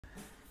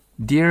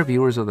Dear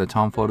viewers of the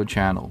TomPhoto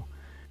channel,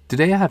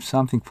 today I have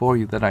something for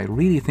you that I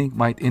really think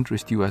might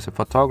interest you as a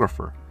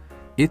photographer.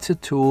 It's a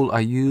tool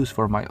I use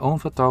for my own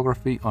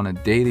photography on a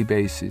daily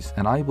basis,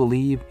 and I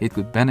believe it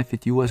could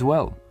benefit you as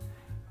well.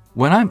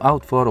 When I'm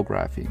out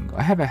photographing,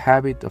 I have a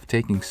habit of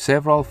taking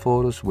several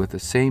photos with the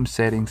same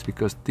settings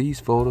because these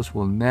photos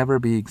will never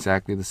be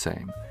exactly the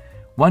same.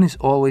 One is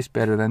always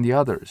better than the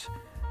others.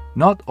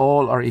 Not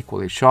all are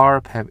equally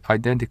sharp, have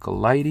identical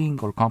lighting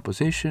or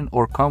composition,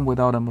 or come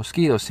without a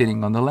mosquito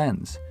sitting on the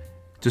lens.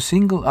 To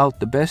single out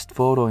the best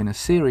photo in a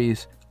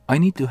series, I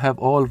need to have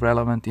all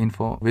relevant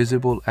info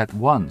visible at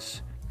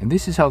once, and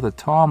this is how the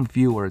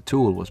TomViewer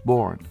tool was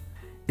born.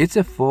 It's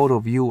a photo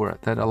viewer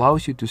that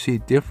allows you to see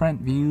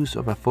different views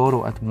of a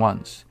photo at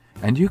once,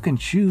 and you can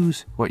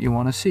choose what you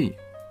want to see.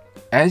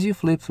 As you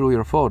flip through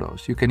your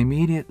photos, you can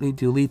immediately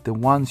delete the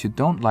ones you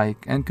don't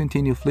like and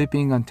continue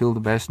flipping until the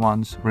best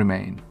ones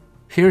remain.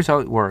 Here's how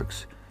it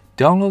works.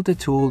 Download the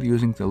tool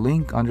using the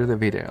link under the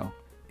video.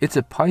 It's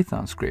a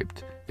Python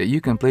script that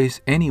you can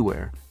place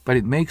anywhere, but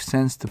it makes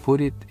sense to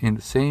put it in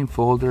the same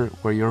folder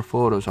where your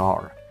photos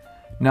are.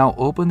 Now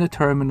open the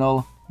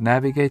terminal,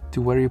 navigate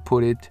to where you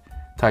put it,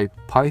 type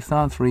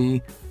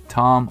python3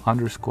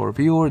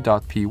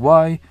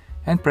 tom_viewer.py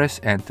and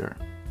press enter.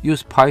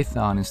 Use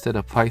Python instead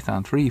of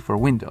Python 3 for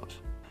Windows.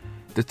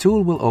 The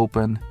tool will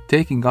open,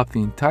 taking up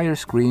the entire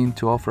screen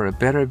to offer a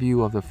better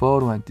view of the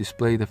photo and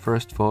display the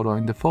first photo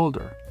in the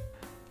folder.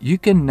 You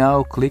can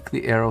now click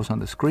the arrows on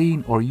the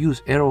screen or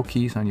use arrow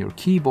keys on your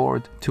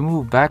keyboard to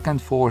move back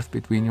and forth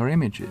between your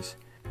images.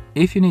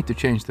 If you need to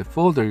change the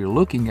folder you're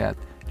looking at,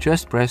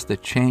 just press the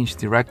Change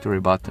Directory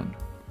button.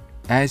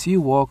 As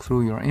you walk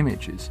through your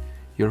images,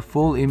 your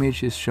full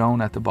image is shown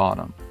at the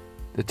bottom.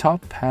 The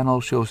top panel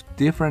shows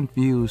different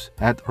views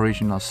at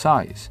original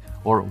size,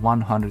 or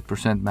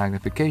 100%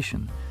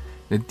 magnification.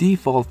 The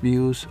default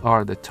views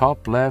are the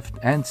top left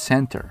and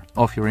center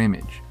of your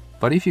image.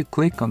 But if you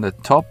click on the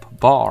top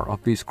bar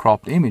of these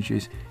cropped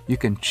images, you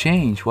can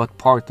change what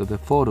part of the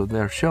photo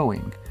they're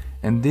showing,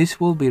 and this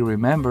will be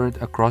remembered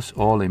across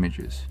all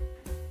images.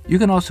 You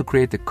can also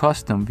create a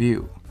custom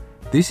view.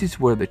 This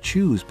is where the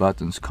Choose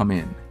buttons come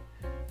in.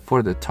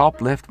 For the top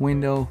left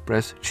window,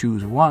 press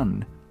Choose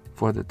 1.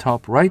 For the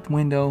top right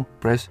window,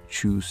 press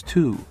Choose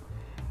 2.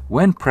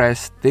 When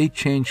pressed, they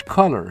change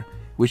color,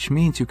 which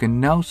means you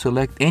can now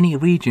select any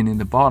region in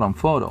the bottom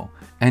photo,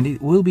 and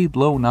it will be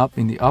blown up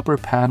in the upper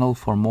panel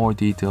for more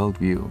detailed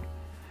view.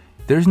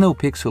 There's no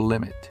pixel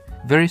limit.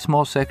 Very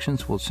small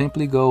sections will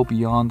simply go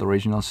beyond the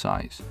original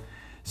size.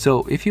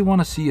 So if you want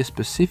to see a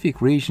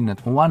specific region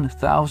at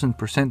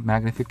 1000%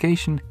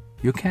 magnification,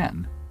 you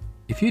can.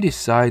 If you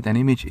decide an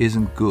image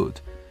isn't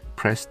good,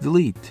 press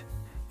delete.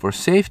 For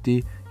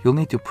safety, you'll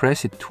need to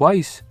press it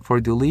twice for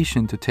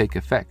deletion to take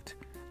effect.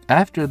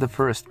 After the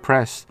first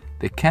press,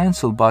 the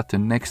cancel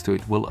button next to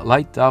it will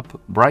light up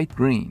bright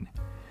green.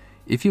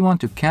 If you want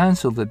to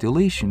cancel the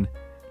deletion,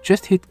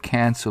 just hit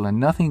cancel and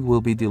nothing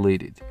will be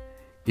deleted.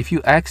 If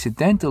you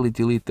accidentally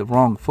delete the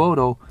wrong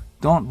photo,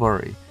 don't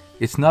worry.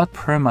 It's not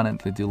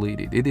permanently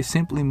deleted. It is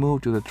simply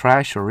moved to the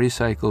trash or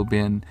recycle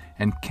bin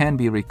and can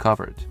be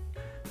recovered.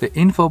 The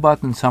info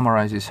button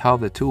summarizes how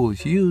the tool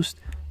is used,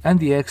 and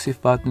the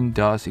EXIF button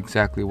does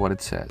exactly what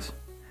it says.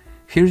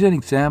 Here's an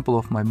example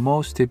of my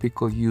most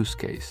typical use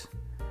case.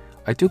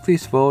 I took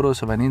these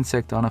photos of an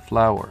insect on a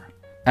flower,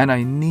 and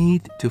I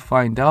need to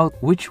find out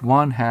which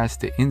one has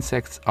the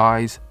insect's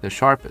eyes the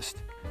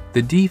sharpest.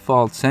 The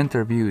default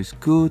center view is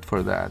good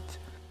for that,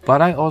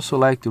 but I also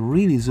like to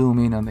really zoom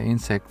in on the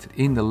insect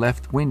in the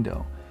left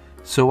window.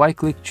 So I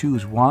click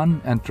Choose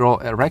 1 and draw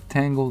a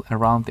rectangle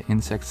around the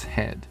insect's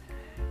head.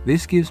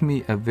 This gives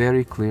me a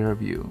very clear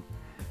view.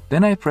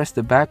 Then I press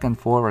the back and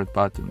forward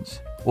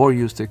buttons, or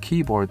use the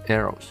keyboard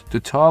arrows to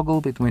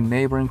toggle between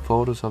neighboring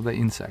photos of the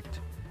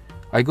insect.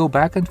 I go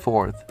back and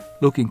forth,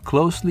 looking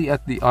closely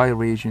at the eye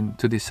region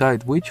to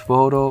decide which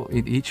photo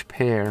in each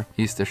pair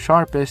is the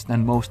sharpest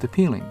and most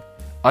appealing.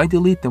 I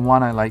delete the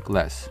one I like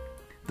less.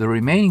 The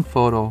remaining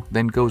photo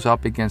then goes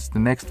up against the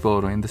next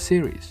photo in the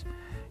series.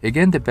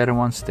 Again, the better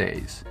one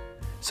stays.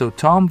 So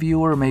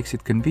TomViewer makes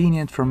it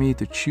convenient for me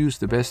to choose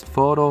the best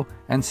photo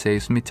and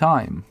saves me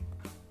time.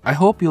 I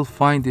hope you'll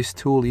find this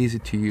tool easy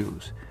to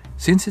use.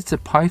 Since it's a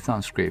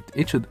Python script,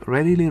 it should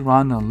readily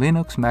run on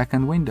Linux, Mac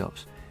and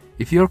Windows.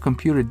 If your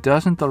computer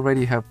doesn't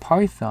already have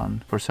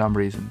Python for some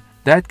reason,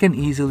 that can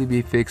easily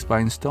be fixed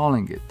by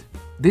installing it.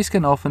 This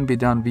can often be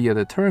done via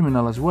the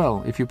terminal as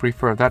well if you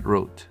prefer that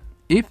route.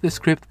 If the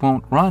script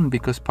won't run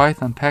because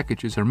Python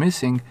packages are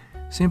missing,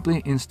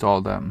 simply install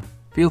them.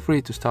 Feel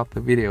free to stop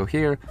the video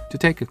here to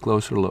take a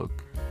closer look.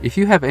 If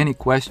you have any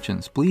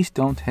questions, please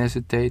don't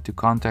hesitate to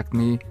contact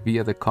me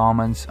via the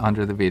comments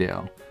under the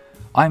video.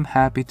 I'm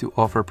happy to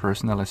offer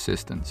personal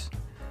assistance.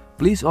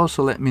 Please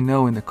also let me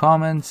know in the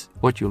comments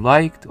what you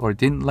liked or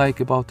didn't like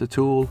about the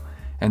tool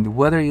and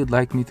whether you'd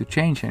like me to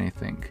change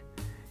anything.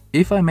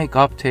 If I make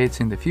updates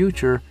in the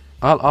future,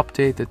 I'll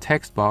update the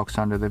text box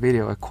under the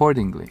video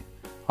accordingly.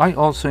 I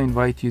also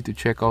invite you to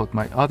check out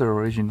my other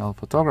original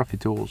photography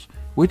tools,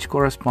 which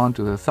correspond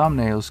to the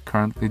thumbnails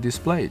currently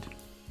displayed.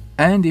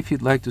 And if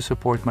you'd like to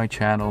support my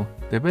channel,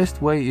 the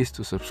best way is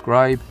to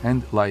subscribe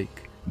and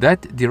like.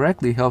 That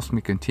directly helps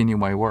me continue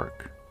my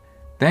work.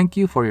 Thank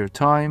you for your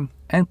time,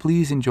 and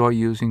please enjoy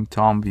using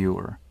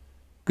TomViewer.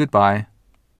 Goodbye.